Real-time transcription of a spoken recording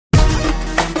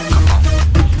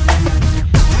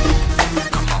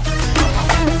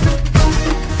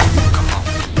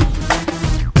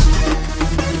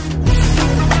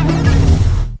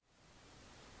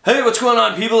Hey, what's going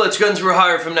on, people? It's Guns for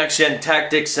Hire from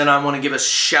NextGenTactics, and I want to give a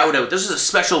shout out. This is a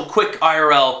special quick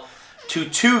IRL to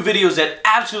two videos that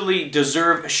absolutely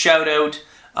deserve a shout out.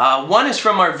 One is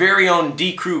from our very own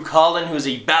D-Crew Colin, who is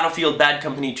a Battlefield Bad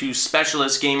Company 2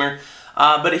 specialist gamer.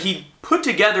 But he put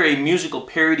together a musical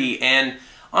parody, and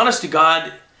honest to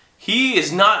God, he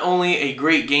is not only a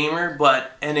great gamer,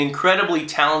 but an incredibly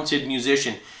talented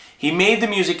musician. He made the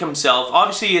music himself.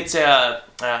 Obviously, it's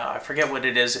I forget what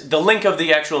it is. The link of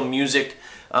the actual music,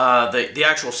 the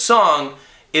actual song,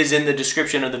 is in the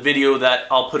description of the video that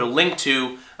I'll put a link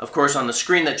to, of course, on the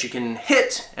screen that you can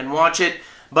hit and watch it.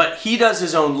 But he does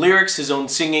his own lyrics, his own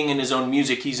singing, and his own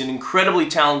music. He's an incredibly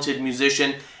talented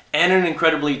musician and an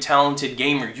incredibly talented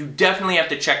gamer. You definitely have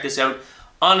to check this out.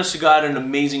 Honest to God, an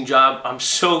amazing job. I'm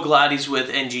so glad he's with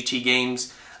NGT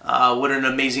Games. What an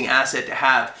amazing asset to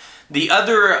have. The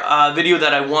other video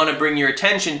that I want to bring your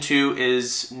attention to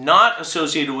is not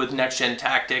associated with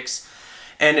NextGenTactics,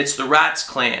 and it's the Rats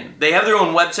Clan. They have their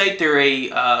own website. They're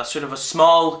a sort of a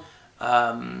small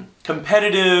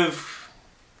competitive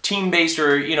team-based,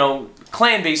 or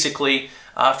clan basically,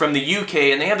 from the UK,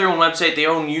 and they have their own website, their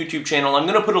own YouTube channel. I'm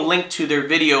going to put a link to their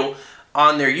video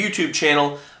on their YouTube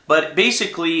channel, but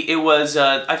basically it was,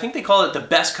 I think they call it the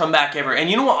best comeback ever. And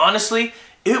you know what, honestly,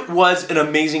 it was an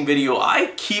amazing video.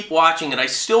 I keep watching it. I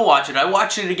still watch it. I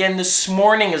watched it again this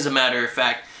morning, as a matter of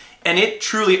fact. And it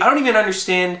truly, I don't even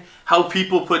understand how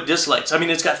people put dislikes. I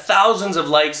mean, it's got thousands of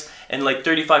likes and like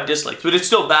 35 dislikes, but it's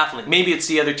still baffling. Maybe it's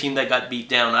the other team that got beat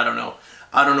down. I don't know.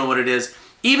 I don't know what it is.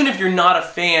 Even if you're not a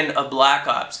fan of Black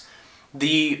Ops,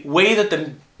 the way that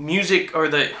the music, or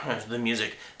the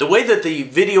way that the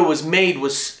video was made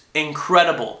was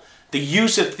incredible. The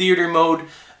use of theater mode,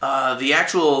 the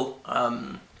actual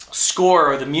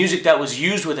score, or the music that was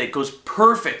used with it, goes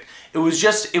perfect. It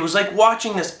was like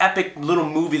watching this epic little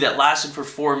movie that lasted for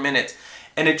 4 minutes.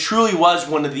 And it truly was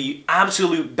one of the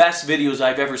absolute best videos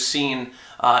I've ever seen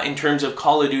in terms of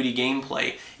Call of Duty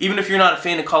gameplay. Even if you're not a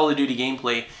fan of Call of Duty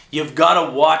gameplay, you've got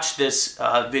to watch this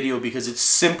video because it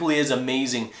simply is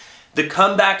amazing. The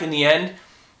comeback in the end,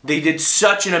 they did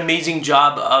such an amazing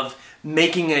job of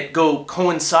making it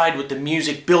coincide with the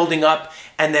music building up,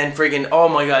 and then friggin', oh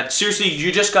my God, seriously,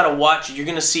 you just gotta watch it. You're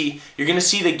gonna see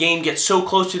the game get so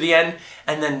close to the end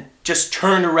and then just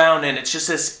turn around, and it's just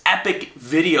this epic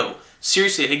video.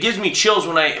 Seriously, it gives me chills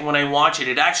when I watch it.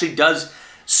 It actually does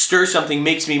stir something,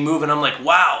 makes me move, and I'm like,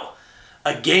 wow,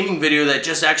 a gaming video that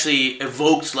just actually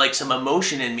evoked like some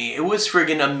emotion in me. It was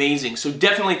friggin' amazing. So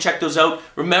definitely check those out.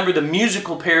 Remember the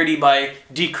musical parody by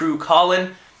D-Crew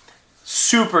Colin.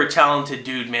 Super talented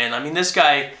dude, man. I mean, this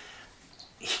guy,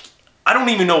 I don't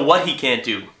even know what he can't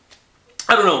do.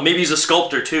 I don't know, maybe he's a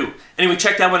sculptor too. Anyway,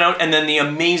 check that one out, and then the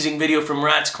amazing video from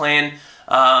Rats Clan,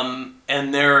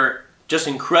 and their just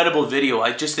incredible video.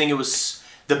 I just think it was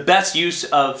the best use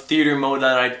of theater mode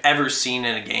that I've ever seen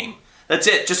in a game. That's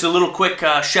it, just a little quick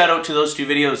shout out to those two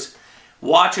videos.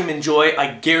 Watch them, enjoy.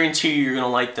 I guarantee you're gonna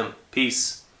like them.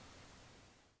 Peace.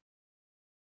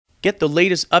 Get the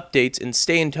latest updates and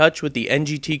stay in touch with the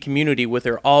NGT community with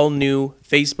our all-new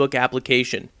Facebook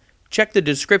application. Check the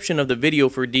description of the video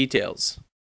for details.